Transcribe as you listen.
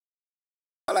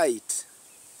Alright.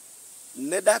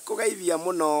 Nenda kugeithia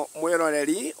muno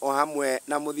mwiroreri o hamwe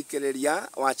na muthikiriria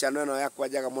wa channel eno yakwa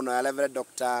njaga muno ya Reverend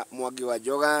Dr. Mwangi wa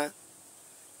Njoga.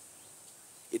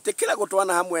 Itikira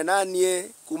gutwana hamwe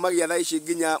nanie kumagia thaa ici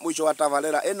nginya mwisho wa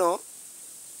tabarera eno.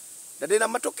 Na ndina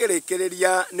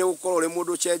matukirikiriria ni ukorwo uri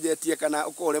mundu cenjetie kana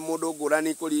ukorwo uri mundu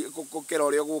ngurani kukira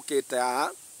uria gukite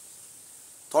haha.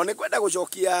 To ni kwenda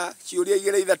gucokia ciuria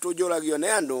igire ithatu njuragio ni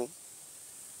andu.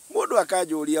 Mundu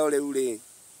akanjuria uri uri.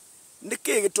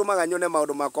 Niki gitumaga nyone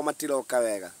maundu makwa matiroka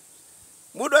wega.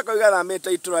 Mundu akoiga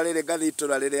thamite itura riri ngathi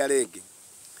itura riria ringi.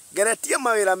 Ngeretie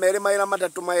mawira meri mawira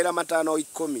matatu mawira matano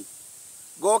 10.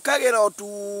 Ngokagira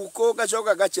utuko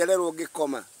ngacoka ngacererwo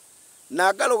ngikoma.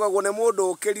 Na ngarugagwo ni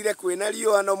mundu ukirire kwina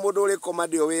riua no mundu uri koma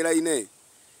ndio wira-ini.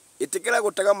 Itikira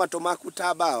gutega matu maku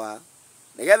ta bawa.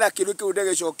 Nigetha kiru kiu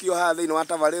ndegicokio ha thiini wa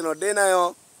tabarino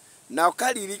ndinayo na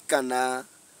ukaririkana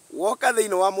woka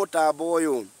thiini wa mutambo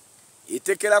uyu.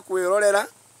 Itikira kwirorera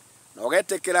na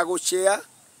ugetikira gushare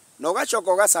na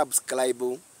ugacoka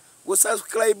ugasubscribe.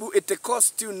 Gusubscribe it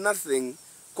cost you nothing.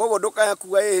 Kogo ndukaya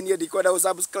kuga nie ndikwenda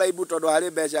gusubscribe tondu hari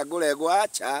mbeca ngurego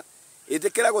acha.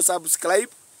 Itikira gusubscribe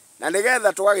na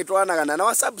nigetha tugagitwanaga na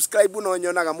wa subscribe no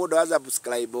nyonaga mundu wa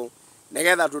subscribe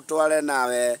nigetha tutware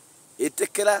nawe.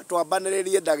 Itikira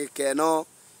twambaniririe ndagika eno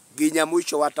nginya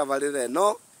mwisho wa tabarire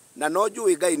no na no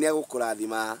njui Ngai ni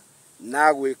agukurathima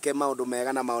na gwike maundu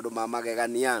mega na maundu ma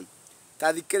magegania.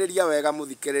 Tathikiriria wega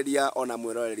muthikiriria ona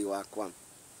mwiroreri wakwa.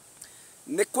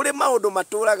 Ni kuri maundu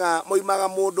maturaga moimaga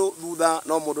mundu thutha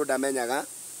no mundu ndamenyaga.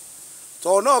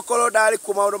 To no korwo ndari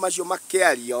ku maundu macio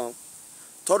makiario.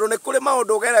 Tondu ni kuri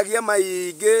maundu geragia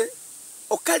maingi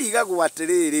ukariga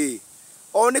gwatiriri.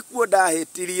 O ni kuo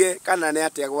ndahitirie kana ni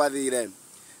atia gwathire.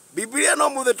 Biblia no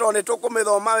muthe to ni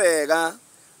tukumithoma wega.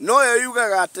 No yo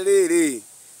yugaga atiriri.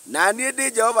 Na niĩ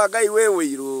ndi Jehova Ngai we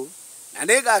wiru na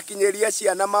nigakinyeria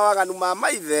ciana mawaganu ma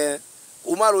maithe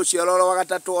kuma ruciaro rwa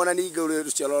gatatu ona ninge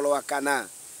ruciaro rwa kana.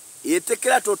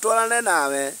 Itikira tutwarane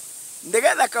nawe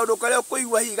nigetha kaundu karia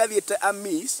ukuigua hi gathiete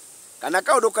amiss kana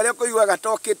kaundu karia ukuigua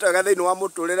gatokite wega thiini wa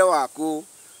muturire waku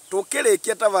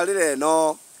tukirikia tabarire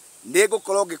eno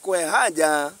nigukorwo ngikuhe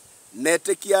hanja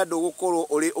netikia andu gukorwo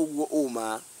uri uguo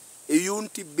uma. You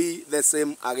won't be the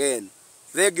same again.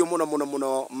 Thank you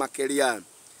muno makiria.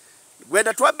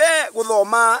 Gwenda twambe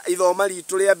guthoma ithoma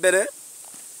ritu ria mbere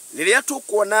riria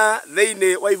tukuona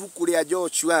thiini wa ibuku ria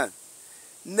Joshua.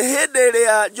 Ni hindi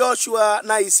ria Joshua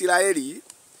na Israeli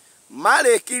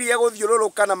marikirie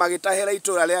guthiururuka na magitahira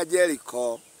itura ria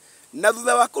Jericho na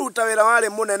thutha wa kuruta wira wari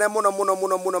munene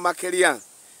muno makiria.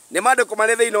 Ni mandiko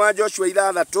mari thiini wa Joshua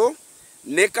 6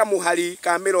 ni kamuhari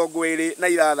ka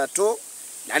 26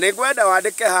 na ni gwenda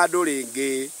wandike handu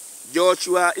ringi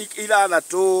Joshua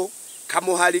 6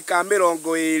 kamuhari ka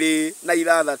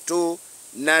 26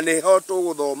 na niho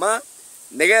tuguthoma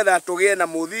nigetha tugie na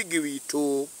muthingi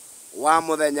witu wa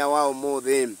muthenya wa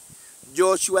umuthi.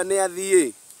 Joshua ni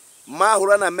athie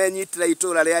mahurana menyitira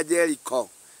itura ria Jericho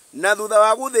na thutha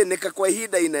wa guthinika kwa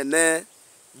ihinda inene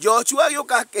Joshua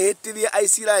agioka akihitithia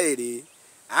Israeli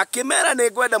akimera ni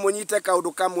ngwenda munyite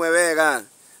kaundu kamwe wega.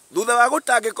 Thutha wa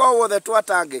gutangika wothe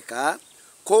twatangika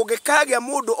kungikagia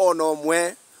mundu ona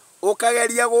umwe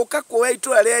ukageria guka kuoya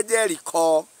itura ria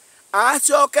Jericho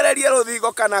acokererie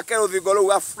ruthingo kana ke ruthingo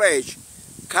ruu fresh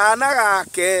kana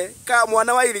gake ka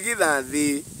mwana wa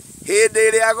irigithathi hindi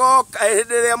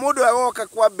iria mundu agoka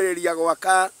kwambiriria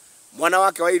gwaka mwana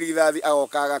wake wa irigithathi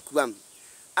agoka agakua.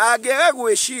 Angiaga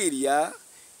gwiciria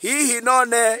hihi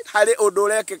none hari undu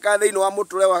urekika thiini wa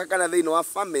muture wake kana thiini wa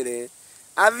family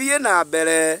athie na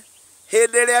mbere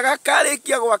hindi iria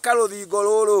gakarikia gwaka ruthingo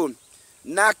ruru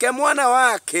nake mwana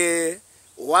wake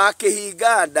wa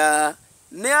kihinganda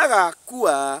ni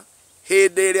agakua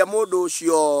hindi iria mundu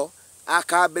ucio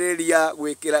akambiriria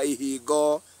gwikira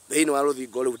ihingo thiini wa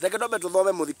ruthingo ruu. Reke twambe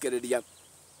tuthome muthikiriria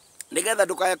nigetha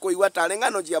ndukae kuigua tari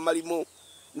ng'ano cia marimu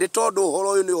ni tondu uhoro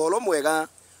uyu ni uhoro mwega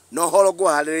no uhoro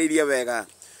nguhaririirie wega.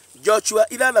 Joshua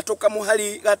 6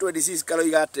 kamuhari ga 26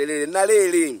 karoiga atiriri na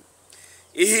riri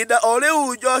ihinda o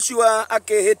riu Joshua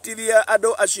akihitithia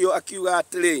andu acio akiuga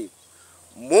atiri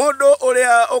mundu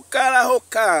uria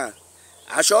ukarahuka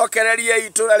acokererie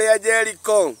itura ria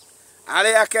Jericho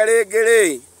aria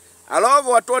keringiri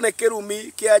arogwatwo ni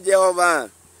kirumi kia Jehova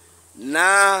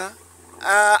na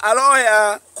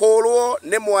aroya kurwo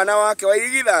ni mwana wake wa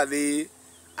irigithathi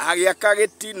agiaka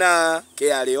gitina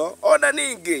kiario. Ona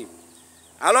ningi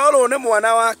arorwo ni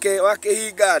mwana wake wa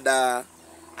kihinganda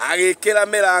agikira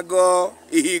mirango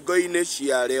ihingo-ini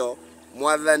ciario.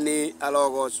 Mwathani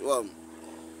arogocwo.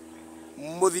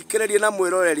 Muthikiririe na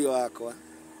mwiroreri wakwa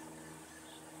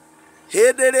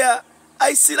hindi ria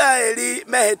Aisiraeli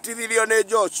mehĩtithirio nĩ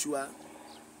Joshua.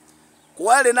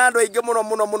 Kwarĩ na andũ aingĩ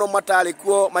mũno matarĩ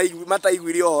kuo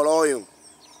mataiguire ũhoro ũyũ.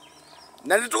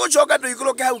 Na nĩtũgũcoka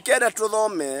tũikũrũke hau kenda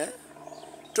tũthome,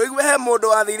 tũigue he mũndũ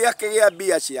wathire akĩgĩa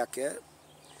mbia ciake,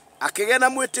 akĩgĩa na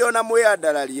mwĩtĩo na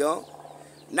mwĩandarario,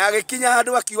 na agĩkinya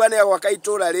handũ akiuga nĩ agwaka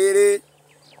itũũra rĩrĩ,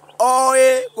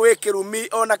 oĩ gwĩ Kirumi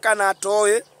ona kana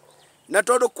atoĩ, na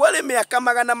tondũ kwarĩ mĩaka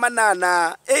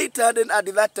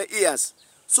 830 years.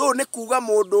 So nĩ kuga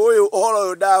mũndũ ũyũ ũhoro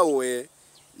ũyũ ndaũĩ,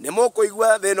 nĩ mũkũigua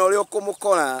thĩna ũrĩa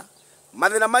ũkũmũkora.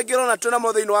 Mathĩna maingĩ rona twĩnamo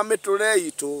thĩinĩ wa mĩtũrĩre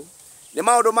itũ nĩ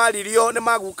maũndũ maririo nĩ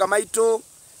maguka maitũ,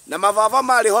 na mababa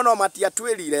marĩ ho no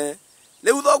matiatwĩrire.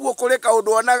 Rĩu thoguo kũrĩ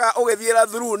kaũndũ onaga ũgĩthiĩra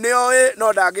through nĩoĩ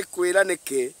no ndangĩkwĩra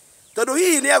nĩkĩ, tondũ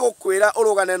hihi nĩ agũkwĩra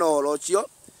ũrũgane na ũhoro ũcio,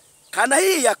 kana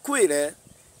hihi akwĩre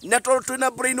na tondũ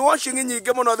twĩna brainwashing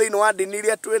nyingĩ mũno thĩinĩ wa ndini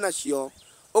iria twĩnacio,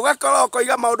 ũgakorwo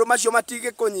ũkoiga maũndũ macio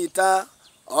matingĩkũnyita.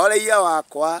 Orĩia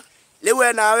wakwa,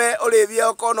 rĩu nawe ũrĩthia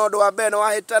ũkona ũndũ wa mbere nĩ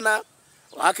wahĩtana,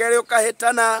 wa kerĩ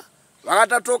ũkahĩtana, wa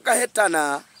gatatũ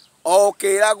ũkahĩtana, o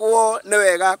ũkĩragwo nĩ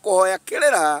wega kũhoya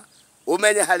kĩrĩra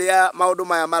ũmenye harĩa maũndũ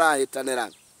maya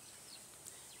marahĩtanĩra.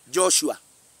 Joshua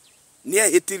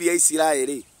nĩehĩtithia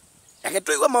Isiraeli. Reke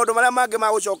tũigue maũndũ marĩa mangĩ ma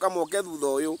gũcoka moke thutha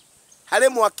ũyũ harĩ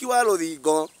mwaki wa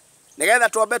rũthingo, nĩgetha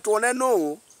twambe tuone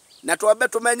nũũ na twambe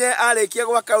tũmenye arĩkia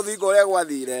gwaka rũthingo ũrĩa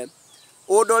gwathire.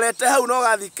 Ũndorete hau no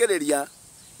gathikĩrĩria,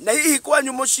 na hihi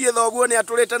kwanyu mũciĩ thoguo nĩ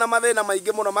atũrĩte na mathĩna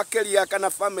maingĩ mũno makĩria kana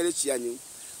family cianyu,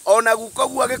 ona guko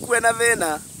guo agĩkue na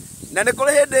thĩna, na nĩ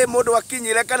kũrĩ hĩndĩ mũndũ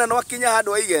akinyire kana no akinya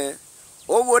handũ aige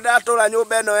ũguo ndatũra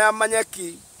nyũmba ĩno ya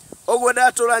manyeki, ũguo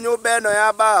ndatũra nyũmba ĩno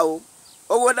ya mbaũ,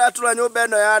 ũguo ndatũra nyũmba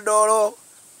ĩno ya ndoro,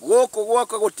 gũkũ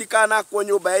gwaka gũtikanakwo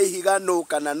nyũmba ya ihiga no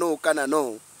kana no kana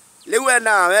no. Rĩu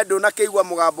nawe ndũnakĩigua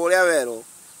mũgambo ũrĩa werũ,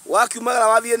 wakiumagara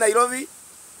wathiĩ Nairobi,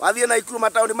 wathiĩ Naikuru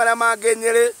mataũni marĩa mangĩ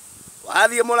Nyĩrĩ,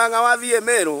 wathiĩ Mũrang'a, wathiĩ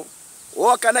Mĩrũ,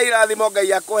 woka na irathimo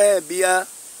Ngai akũhe mbia,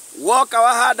 woka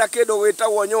wahanda kĩndũ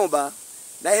gwĩtagwo nyũmba,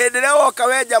 na hĩndĩ ĩrĩa woka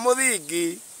wenja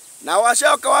mũthingi na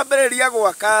wacoka wambĩrĩria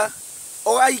gwaka,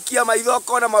 ũgahikia maitho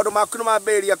ũkona maũndũ maku nĩ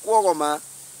mambĩrĩria kuogoma,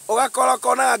 ũgakora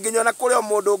ũkonaga nginya na kũrĩ o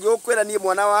mũndũ ũngĩ ũkwĩra niĩ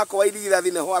mwana wako wa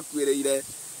irigithathi nĩho akuĩrĩire.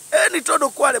 Nĩ tondũ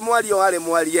kwarĩ mwario warĩ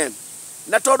mwarie,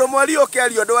 na tondũ mwario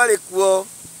ũkĩario ndwarĩ kuo,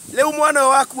 rĩu mwana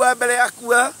waku wa mbere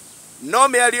akua no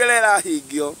mĩario ĩrĩa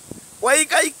ĩrahingio.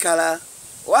 Waikaikara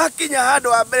wakinya handũ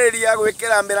wambĩrĩria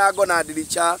gwĩkĩra mĩrango na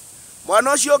ndirica,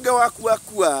 mwana ũcio ũngĩ waku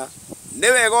akua,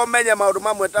 nĩ wega ũmenye maũndũ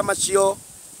mamwe ta macio.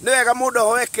 Nĩ wega mũndũ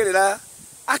ahoe kĩrĩra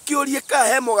akĩũrie kana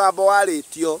he mũgambo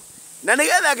warĩtio, na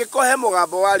nĩgetha angĩkorwo he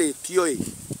mũgambo warĩtio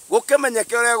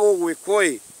gũkĩmenyeke ũrĩa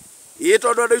gũgwĩkwo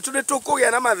tondũ andũ aitũ nĩ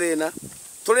tũkũgĩa na mathĩna.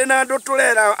 Tũrĩ na andũ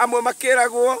tũrera, amwe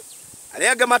makĩragwo,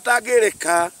 arĩa angĩ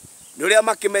matangĩrĩka nĩ ũrĩa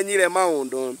makĩmenyire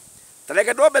maũndũ. Ta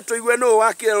reke twambe tũigue nũũ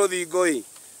wakire rũthingo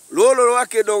rũrũ rwa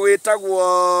kĩndũ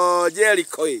gwĩtagwo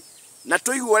Jericho na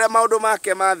tũigue ũrĩa maũndũ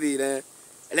make mathire.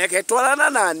 Reke twarana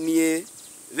na niĩ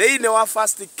thĩinĩ wa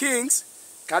First Kings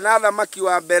kana Thamaki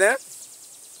wa mbere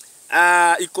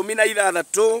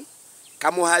 16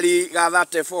 kamũhari ga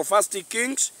 34. First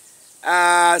Kings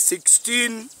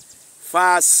 16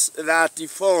 verse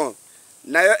 34,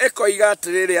 nayo ĩkoiga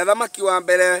atĩrĩrĩ, Thamaki wa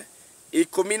mbere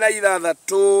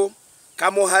 16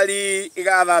 kamũhari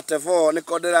ga 34.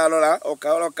 nĩko ndĩrarora o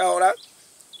kahora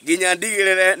nginya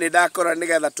ndigĩrĩre nĩ ndakora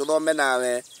nĩgetha tũthome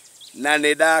nawe na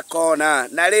nĩ ndakona.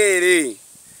 Na rĩrĩ,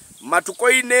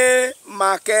 matukũ-inĩ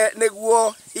make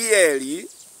nĩguo Hieli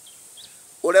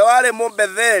ũrĩa warĩ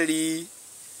Mũbetheli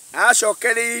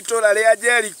acokereirie itũũra rĩa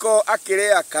Jericho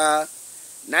akĩrĩaka,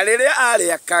 na rĩrĩa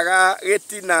arĩakaga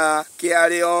gĩtina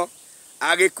kĩarĩo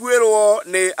agĩkuĩrwo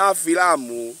nĩ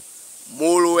Abiramu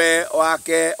mũrũwe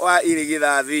wake wa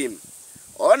irigithathi.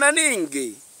 Ona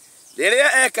ningĩ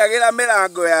rĩrĩa ekagĩra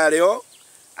mĩrango yarĩo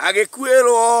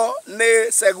agĩkuĩrwo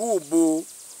nĩ Segubu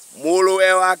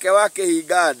mũrũwe wake wa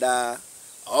kĩhinganda,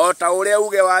 o ta ũrĩa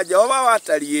uge wa Jehova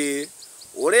watariĩ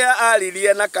ũrĩa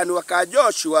aririe na kanua ka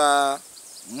Joshua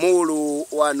mũrũ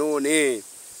wa Nuni.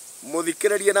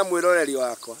 Mũthikĩrĩrie na mwĩroreri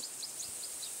wakwa,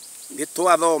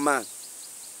 nĩtwathoma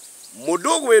mũndũ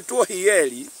ũgwĩtwo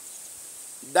Hieli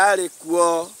ndarĩ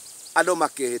kuo andũ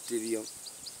makĩhĩtithio.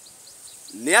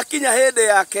 Nĩ akinya hĩndĩ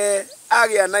yake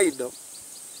agĩa na indo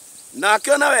na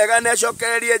akĩona wega nĩ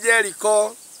acokererie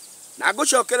Jericho, na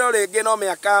ngũcokerera rĩngĩ no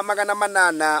mĩaka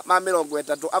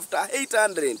 830 after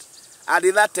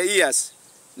 830 years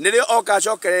nĩrĩo oka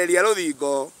acokereria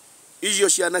rũthingo. Icio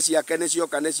ciana ciake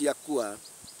nĩcioka nĩciakua.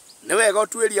 Nĩ wega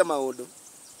ũtuĩria maũndũ,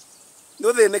 nĩ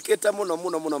ũthĩnĩkĩte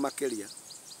mũno makĩria.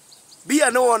 Mbia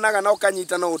nĩ wonaga na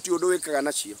ũkanyita no ũti ũndũ wĩkaga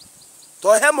nacio,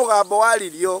 to he mũgambo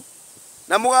waririo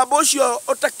na mũgambo ũcio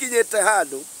ũtakinyĩte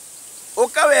handũ.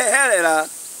 ukaweherera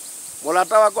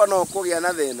mulata wakwa no kugia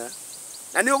na thina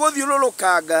na ni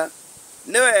uguthiururukanga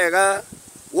ni wega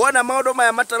wona maundu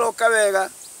maya mataroka wega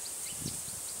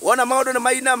wona maundu ni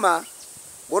mainama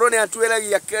muru ni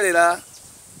atwiragia kirira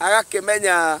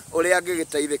agakimenya uria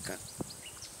angigiteithika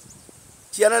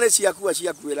ciana ni ciakua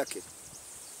ciakwira ki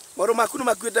maundu maku ni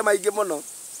makuite maingi muno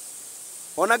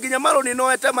ona nginya maruni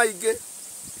noete maingi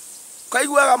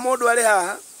kaiguaga mundu ari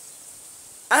haha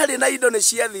ari na indo ni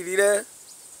ciathirire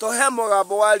to he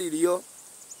mugambo waririo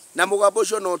na mugambo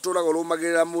ucio no turaga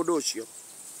urumagirira mundu ucio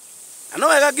no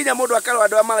wega nginya mundu akarora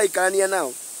andu amaraikania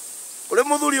nao uri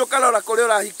muthuri ukarora kuri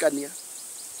urahikania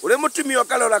uri mutumia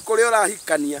ukarora kuri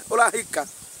urahika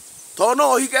to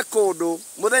no uhike kundu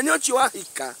muthenya ucio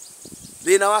wahika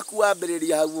thina waku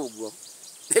wambiriria hau uguo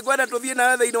nigwenda tuthie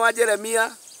nawe thiini wa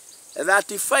Jeremia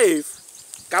 35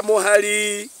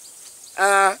 kamuhari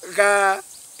ga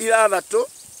ithathatu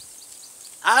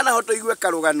ana hoto igue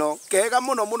karugano kega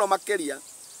muno muno makiria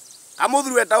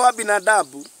amuthuru etagwo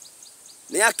Abinadabu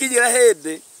ni akinyire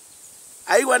hindi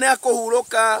aigua ni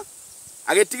akuhuruka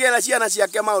agitigera ciana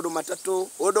ciake maundu matatu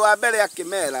undu wa mbere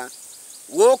akimera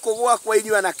guku gwakwa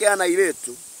inyua na kiana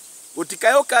iritu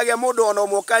utikayukagia mundu ona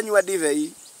umwe ukanyua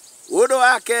divei undu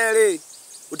wa keri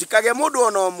utikage mundu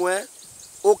ona umwe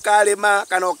ukarima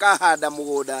kana ukahanda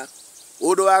mugunda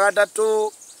undu wa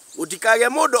gatatu utikage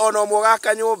mundu ona umwe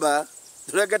ugaka nyumba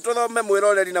tureke tuthome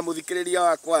mwiroreri na muthikiriria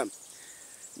wakwa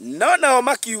nao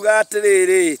makiuga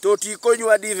atiriri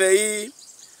tutikunyua divei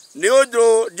ni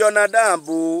undu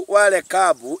Jonadabu wa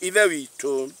Rekabu ithe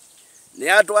witu ni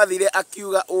atwathire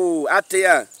akiuga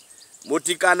atia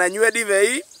mutikananyue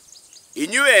divei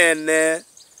inyuene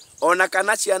ona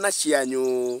kana ciana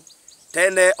cianyu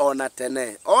tene ona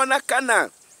tene ona kana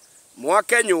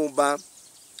mwake nyumba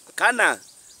kana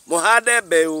muhande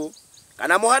mbeu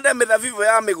kana muhande mithabibu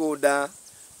ya migunda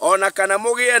ona kana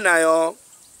mugie nayo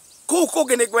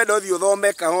kuku ni gwenda uthio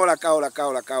thome kahora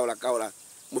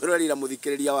mwirorera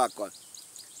muthikiriria wakwa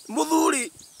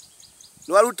muthuri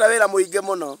no aruta wira muinge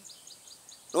muno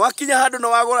no akinya handu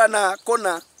no wagura na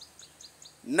kuna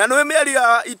na no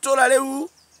meria itura riu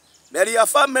meria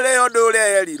family yondu uria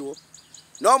yerirwo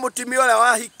no mutumia uria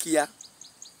wahikia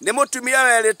ni mutumia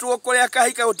weritwo kuria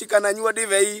kahika gutikana nyua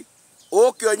divei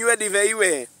ukionywe divei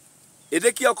we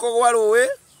ithikio kugwa ruwi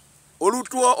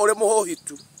urutwo uri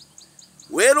muhohitu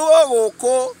wirwo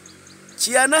guku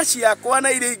ciana ciakwa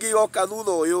na iria ingi igoka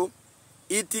thutha uyu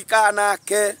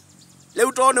itikanake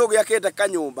riu to ni ugiakite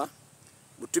kanyumba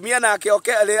mutumia nake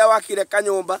oke riria wakire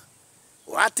kanyumba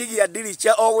watigia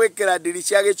ndiricha ogwikira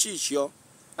ndiricha gicicio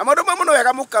na maundu mamwe no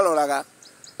wega mukaroraga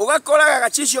ugakoraga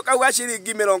gacicio kau ga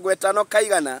ciringi 50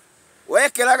 kaigana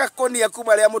wekeraga kunia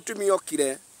kuma ria mutumia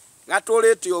okire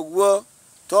gaturite uguo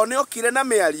to ni okire na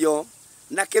miario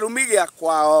na kirumi gia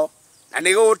kwao na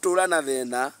ni gutura na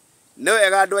thina ni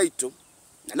wega andu aitu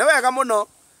na ni wega muno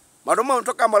maundu mau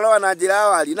tukamaloa na njira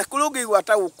wari na kuri ungiigua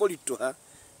ta gukurituha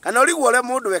kana urigwo ure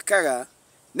mundu ekaga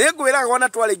ni ngwiraga ona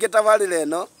twaringe tabarira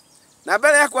eno na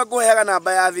mbere yakwa nguheaga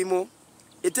namba ya thimu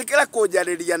itikira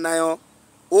kunjariria nayo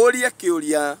urie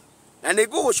kiuria na ni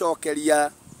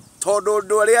ngugucokeria tondu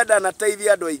undu uria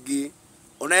ndanateithia andu aingi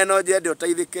ona eno njende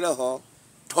uteithikire ho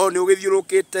to ni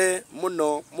ugithiurukite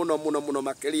muno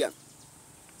makiria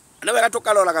na wega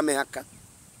tukaroraga mihaka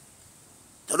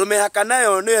tondu mihaka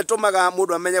nayo ni etumaga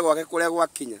mundu amenye gwake kuria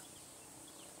gwakinya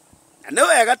na ni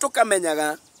wega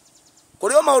tukamenyaga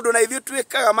kurio maundu na ithuĩ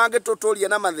twikaga mangituturia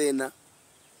na mathina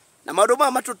na maundu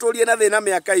ma matuturie na thina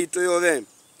miaka itu yothe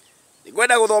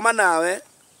ningwenda guthoma nawe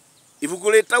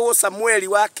ibuku ritagwo Samueli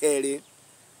wa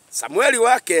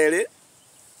keri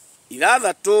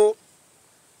ithathatu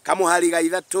kamuhari ga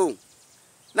ithatu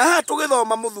na ha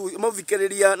tugithoma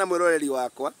muthikiriria na mwiroreri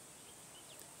wakwa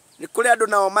ni kuri andu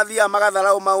nao mathia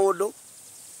magatharau maundu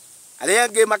aria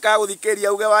angi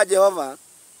makaguthikiriria uge wa Jehova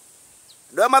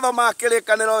ndo mathoma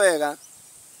akirikaniro wega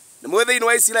ni mwithiini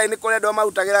wa Israeli ni kuri andu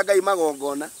marutagira Ngai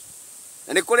magongona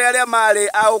na ni kuri aria mari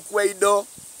agukua indo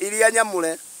iria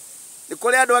nyamure ni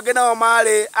kuri andu angi nao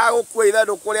mari agukua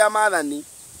ithanduku ria mathani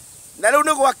na riu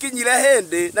ni gwakinyire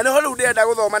hindi na niho riu ndenda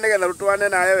guthoma nigetha rutwane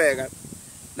nawe wega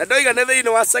na ndoiga ni thiini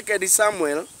wa 2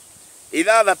 Samuel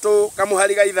ithathatu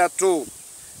kamuhari ga ithatu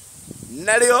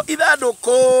na rio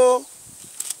ithanduku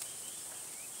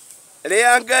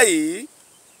ria Ngai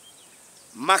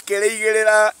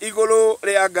makirigirira iguru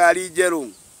ria ngari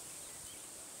njeru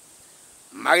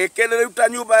magikenera uta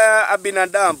nyumba ya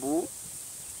Abinadabu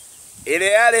ire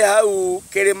yari hau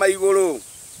kirima iguru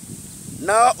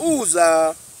na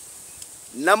Uza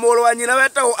na muru wa nyina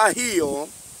wetagwo Ahio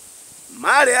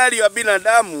mari ario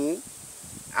Abinadabu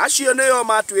acio niyo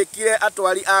matwikire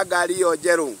atwari a ngari yo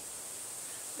njeru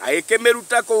na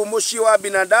ikimiruta kuu mucii wa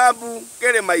binadamu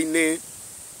kirima-ini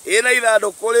ina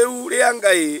ithanduku riu ria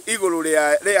Ngai iguru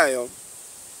riayo.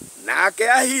 Nake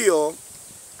Ahio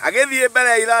agithie mbere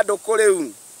ya ithanduku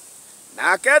riu,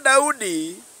 nake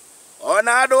Daudi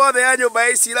ona andu othe a nyumba ya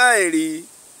Isiraeli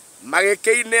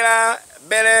magikiinira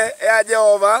mbere ya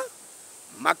Jehova,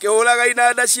 makihuraga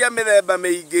inanda cia mithemba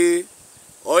miingi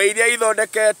o iria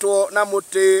ithondeketwo na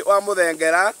muti wa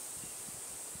muthengera,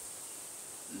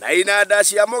 na inanda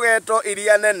cia mugeto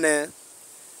iria nene,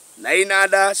 na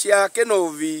inanda cia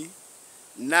kinubi,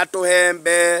 na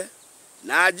tuhembe,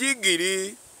 na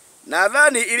njingiri, na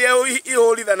thani iria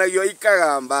ihurithanagio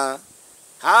ikagamba.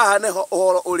 Haha niho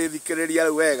uhoro urithikiriria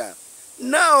riu wega.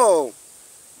 Nao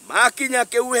makinya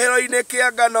kiuhiro-ini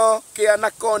kia ngano kia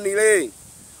Nakoni ri,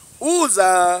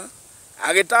 Uza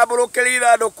agitamburukiria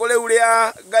ithanduku riu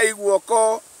ria Ngai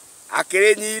guoko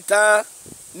akirinyita,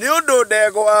 ni undu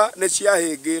ndegwa ni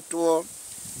ciahingitwo.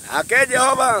 Nake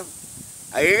Jehova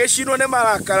agigicinwo ni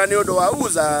marakara ni undu wa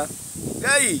Uza.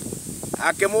 Ngai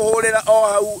akimuhurira o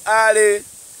hau ari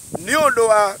ni undu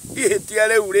wa ihitia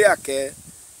riu riake,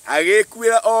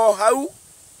 agikuira o hau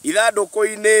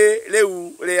ithanduku-ini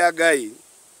riu ria Ngai.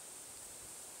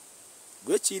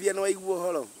 Ngwiciria ni waigua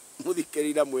uhoro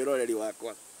muthikirira mwiroreri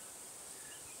wakwa.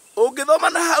 Ungithoma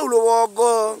na hau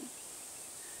rugongo,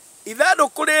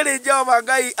 ithanduku riri Jehova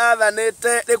Ngai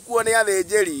athanite rikuo ni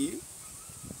athinjiri,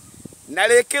 na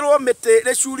rikirwo miti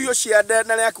ricurio ciande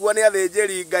na riakuo ni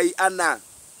athinjiri Ngai ana,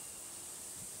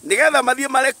 nigetha mathie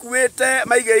marikuite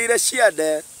maigeire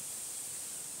ciande.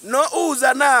 No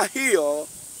Uza na Ahio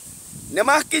ni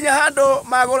makinya handu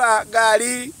magura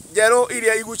ngari njeru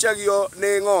iria igucagio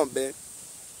ni ng'ombe,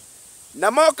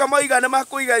 na moka moiga ni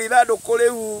makuiga ithanduku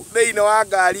riu thiini wa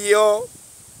ngari iyo,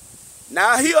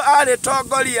 na Ahio ari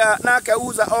tongoria nake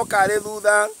Uza oka ari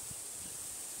thutha,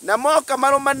 na moka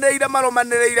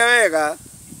marumaniriire wega.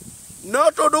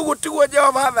 No tondu gutiguo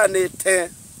Jehova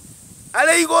athanite,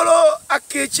 ari iguru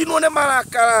akicinwo ni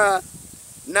marakara,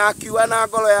 na akiuga na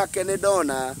ngoro yake ni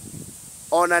ndona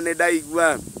ona ni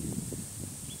ndaigua.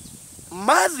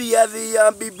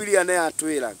 Mathiathia Biblia ni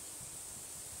atwira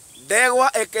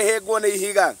ndegwa ikihingwo ni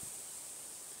ihiga,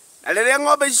 na riria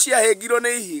ng'ombe ici ciahingirwo ni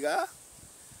ihiga,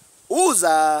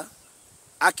 Uza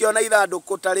akiona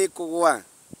ithanduku tari kugwa,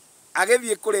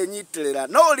 agithie kurinyitirira.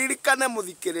 No ririkane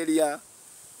muthikiriria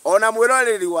ona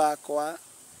mwiroreri wakwa,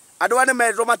 andu aya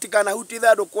nimetwo matikanahutie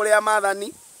ithanduku ria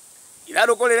Maathani.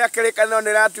 Ithanduku riria kirikaniro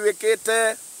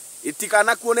niratuikite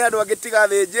itikanakuo ni andu angi tiga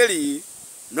athinjiri,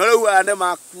 no riu aya ni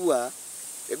makua.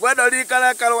 Igwenda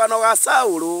ririkane karugano ga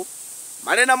Saulu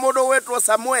mari na mundu wetwo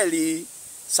Samueli.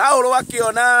 Saulu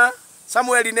akiona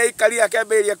Samueli ni ikari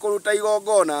akembiria kuruta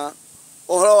igongona,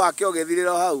 uhoro wake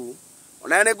ugithirira hau.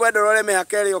 Ona ni gwenda rore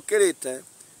mihaka iri ukirite,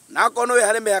 na kono wi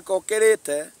hari mihaka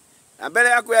ukirite, na mbere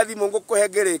yaku ya thimu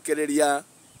ngukuhengerikiriria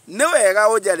ni wega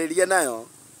unjaririe nayo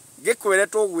ngikwire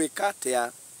tugwika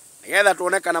atia, nigetha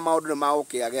tuone kana maundu ni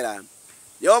magukiagera.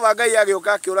 Jehova Ngai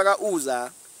agiuka akiuraga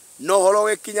Uza, no horo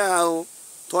gikinya hau,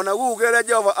 tona gugere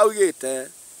Jehova augite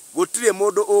gutire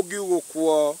mundu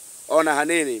ungiugukwo ona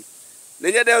hanini.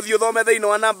 Ni nyende uthio thome thiini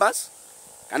wa Numbers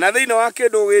kana thiini wa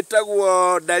kindu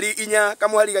gitagwo Ndari 4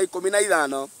 kamuhari ga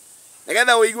 15,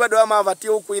 nigetha uigue andu amabatie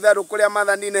gukua ithanduku ria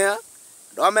Maathani neha.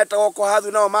 Andu ametagwo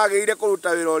Kohathu nao magiire kuruta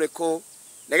wira uriku,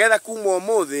 nigetha kuma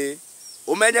umuthi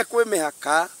umenye kwi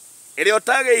mihaka iria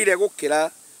utagiire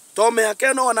gukira, to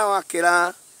mihaka ino ona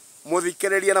wakira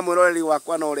muthikiriria na mwiroreri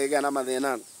wakwa no urigea na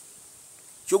mathina.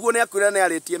 Chuguo ni akwira ni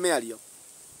aritie miario,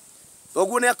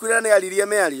 thoguo ni akwira ni aririe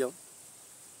miario,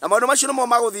 na maundu macio no mo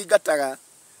maguthingataga.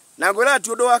 Na ngwira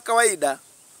ti undu wa kawaida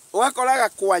ugakoraga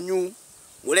kwanyu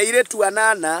muri iritu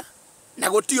anana na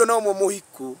gutio no mo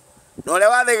muhiku, no le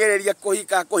wathegeriria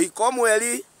kuhika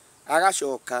mweri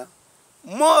agacoka.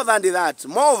 More than that,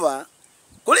 more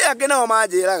kuri angi nao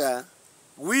manjiraga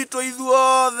gwitu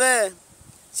ithuothe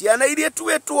ciana iria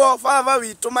twitwo baba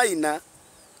witu Maina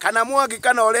kana Mwangi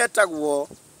kana uretagwo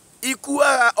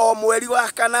ikuaga o mweri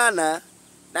wa kanana,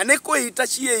 na ni kuita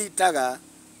ciitaga.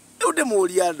 Riu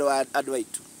ndimuria andu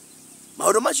aitu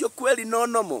maundu macio kweli no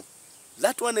normal.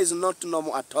 That one is not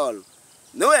normal at all.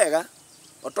 Ni wega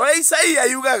otore Isaia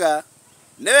yugaga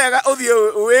ni wega uthie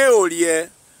wiurie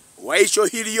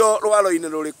waicohirio rwaro-ini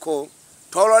ruriku,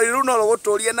 torori ru no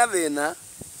ruguturie na thina.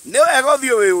 Ni wega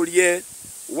uthie wiurie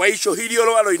waicohirio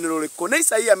rwaro-ini ruriku. Ni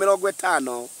Isaia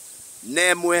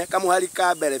 51 kamuhari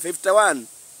ka mbere 51.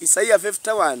 Isaia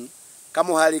 51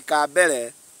 kamuhari ka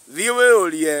mbere, thie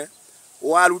wiurie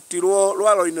warutirwo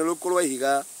rwaro-ini ruriku rwa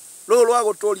ihiga ru rwa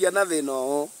guturia na thina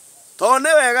o. To ni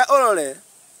wega urore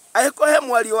aikuhe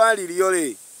mwari waririo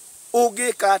ri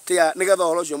ungika atia nigetha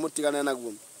uhoro ucio mutigane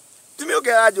naguo. mutumia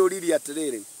ũngĩ anjũririe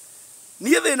atĩrĩrĩ,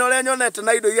 niĩ thĩna ũrĩa nyonete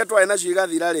na indo iria twarĩ nacio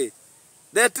igathira rĩ,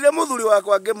 ndetire mũthuri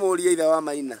wakwa ngĩmũũria ithe wa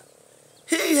Maina,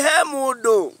 hihi he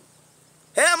mũndũ,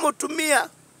 he mũtumia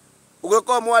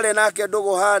ũgĩkorwo mwarĩ nake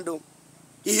ndũgũ handũ,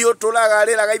 hihi ũtũraga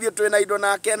arĩraga ithuĩ twĩ na indo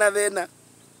nake na thĩna,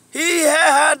 hihi he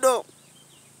handũ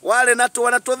warĩ na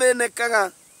twana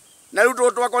tũthĩnĩkaga, na rĩu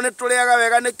tũtũ twakwa nĩ tũrĩaga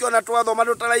wega nĩkĩo na twathoma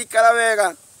tũtaraikara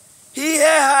wega, hihi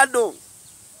he handũ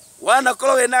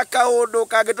wanakorwo wĩna kaũndũ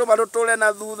kangĩtũma tũtũre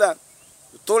na thutha,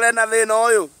 tũtũre na thĩna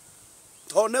ũyũ.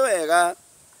 To nĩ wega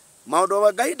maũndũ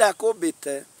ma Ngai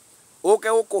ndakũmbĩte ũke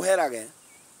gũkũherage,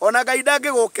 ona Ngai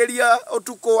ndangĩgũkĩria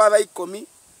ũtukũ wa thaa 10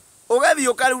 ũgathiĩ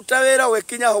ũkaruta wĩra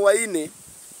ũgĩkinya hwaĩ-inĩ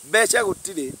mbeca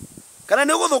gũtirĩ, kana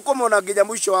nĩ ũgũthũkũma ona nginya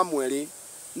mũico wa mweri,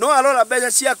 no arora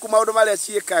mbeca ciaku maũndũ marĩa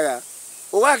ciĩkaga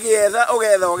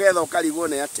ũgetha ũkarigwo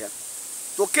nĩ atĩa.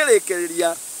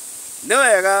 Tũkĩrĩkĩrĩria, nĩ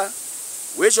wega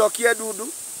wĩcokie ndundu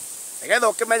nĩgetha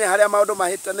ũkĩmenye harĩa maũndũ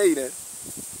mahĩtanĩire,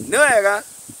 nĩ wega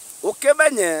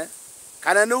ũkĩmenye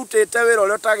kana nĩ ũrutĩte wĩra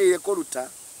ũrĩa ũtagĩrĩire kũruta,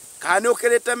 kana nĩ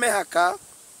ũkĩrĩte mĩhaka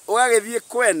ũgagĩthiĩ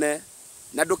kwene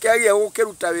na ndũkĩagia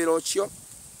gũkĩruta wĩra ũcio.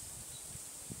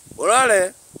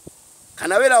 Ũrore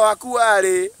kana wĩra waku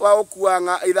warĩ wa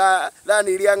gũkua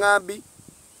thani iria ng'ambi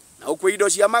na gũkua indo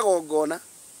cia magongona,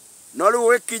 no rĩu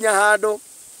ũgĩkinya handũ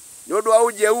nĩ ũndũ wa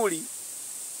ũnjeuri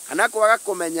kana kwaga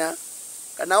kũmenya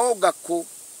kana ũngakũ,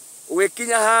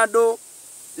 ũgĩkinya handũ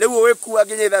rĩu ũgĩkua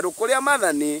nginya ithandũkũ rĩa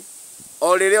Maathani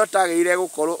o rĩrĩa ũtagĩrĩire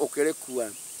gũkorwo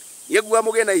ũkĩrĩkua. Niĩ nguga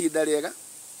mũgĩe na ihinda rĩega,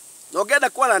 na ũngĩenda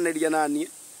kwaranĩria naniĩ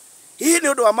hihi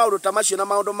nĩ ũndũ wa maũndũ ta macio na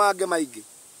maũndũ mangĩ maingĩ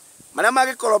marĩa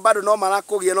mangĩkorwo bado no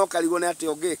marakũgia no karigwo nĩ atĩ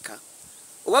ũngĩka,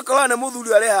 ũgakorwo nĩ mũthuri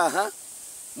arĩ haha,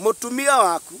 mũtumia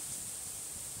waku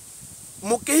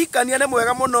mũkĩhikania nĩ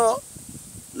mwega mũno,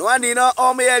 no anina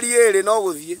o mĩeri 2 no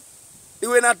gũthiĩ, rĩu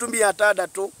wĩna atumia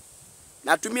 6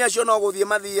 na atumia acio no gũthiĩ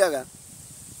mathiaga,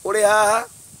 ũrĩ haha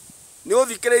nĩ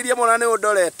ũthikĩrĩirie mũno nĩ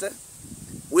ũndorete,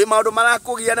 wĩ maũndũ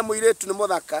marakũgia nĩ mũirĩtu nĩ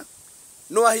mũthaka,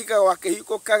 no ahikaga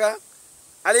wakĩhikũkaga,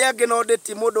 arĩa angĩ no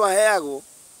ndĩti mũndũ aheagwo,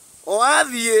 o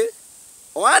athiĩ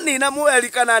o anina mweri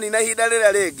kana anina ihinda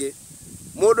rĩrĩa rĩngĩ,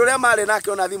 mũndũ ũrĩa marĩ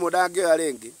nake ona thimũ ndangĩoya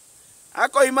rĩngĩ,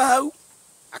 akoima hau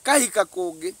akahika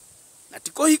kũngĩ, na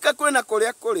ti kũhika kwĩna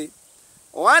kũrĩa kũrĩ,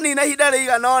 o anina ihinda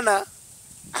rĩigana ona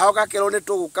ahoka kerwo nĩ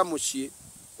tũgũka mũciĩ,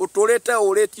 ũtũrĩte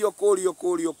ũrĩtio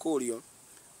kũrio.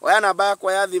 Oya namba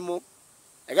yakwa ya thimũ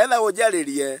nĩgetha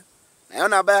ũnjarĩrie, nayo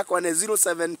namba yakwa nĩ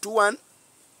 0721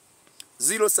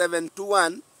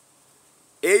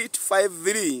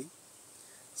 853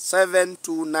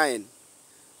 729,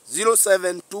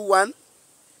 0721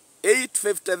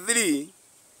 853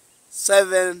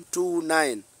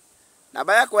 729.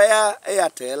 Namba yakwa ya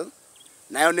Airtel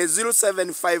nayo nĩ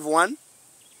 0751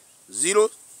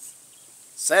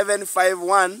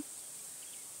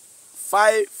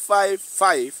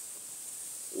 555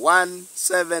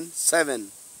 177.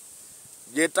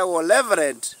 Njĩtagwo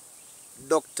Reverend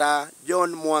Dr.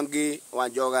 John Mwangi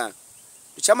Wanjoga.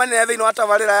 Tucemania thĩinĩ wa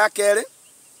tabarĩra ya kerĩ,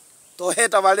 tũhe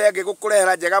tabarĩra ĩngĩ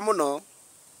gũkũrehera njega mũno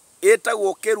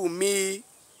ĩtagwo Kirumi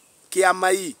kĩa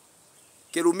mai.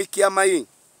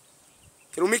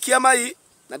 Kirumi kĩa mai,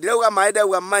 na ndirauga mai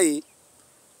ndauga mai,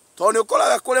 tondũ nĩ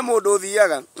ũkoraga kũrĩ mũndũ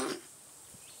ũthiaga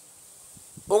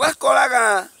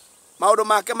ũgakoraga maũndũ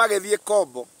make magĩthiĩ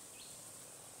kombo,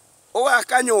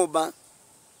 ũgaka nyũmba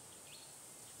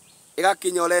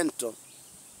ĩgakinya rento,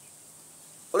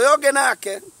 ũrĩa ũngĩ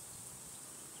nake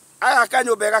agaka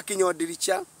nyũmba ĩgakinya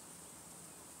ndiricha,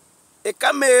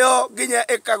 ĩkamĩyo nginya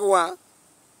ĩkagwa,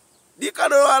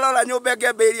 ndikano arora nyũmba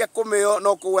ĩngĩambĩrĩria kũmĩyo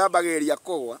no kũgwa yambagĩrĩria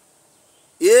kũgwa,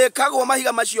 ĩkagwo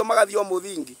mahiga macio magathiĩ o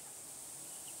mũthingi.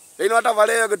 Thĩinĩ wa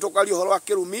tabarĩra ĩyo tũkaria ũhoro wa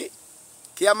Kirumi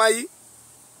kĩa mai,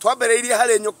 twambĩrĩirie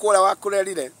harĩ nyũkũ ũrĩa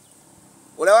wakũrerire,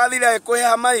 ũrĩa wathire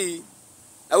agĩkũheha mai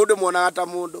na ndũmuonaga ta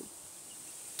mũndũ.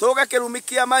 Tũga Kirumi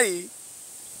kĩa mai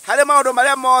harĩ maũndũ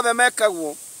marĩa mothe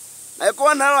mekagwo, na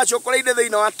ĩkorwo narora chocolate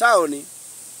thĩinĩ wa taũni,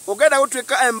 ũngĩenda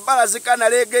gũtuĩka embarrass kana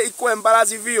rĩngĩ ikũ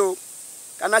embarrass biũ,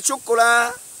 kana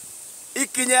chukura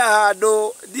ikinye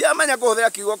handũ ndiamenya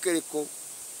kũhũthĩra kiugo kĩrĩkũ,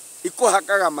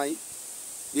 ikũhakaga mai.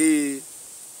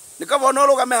 Nĩ kaba no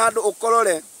rũgame handũ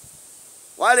ũkorore,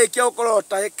 warĩkia ũkorora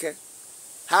ũtahĩke,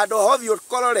 handũ hothi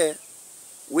ũkorore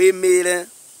wĩmĩre,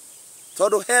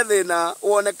 tondũ he thĩna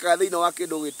wonekaga thĩinĩ wa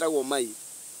kĩndũ gĩtagwo mai.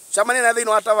 Cemania na thĩinĩ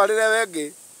wa tabarĩra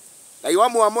wengĩ, Ngai wa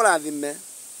mũrathime,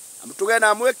 amũtuge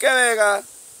na mwĩke wega,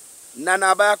 na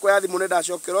namba yakwa ya thimũ nĩ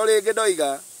ndacokera rĩngĩ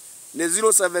ndoiga nĩ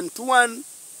 0721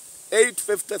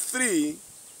 853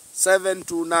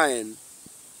 729.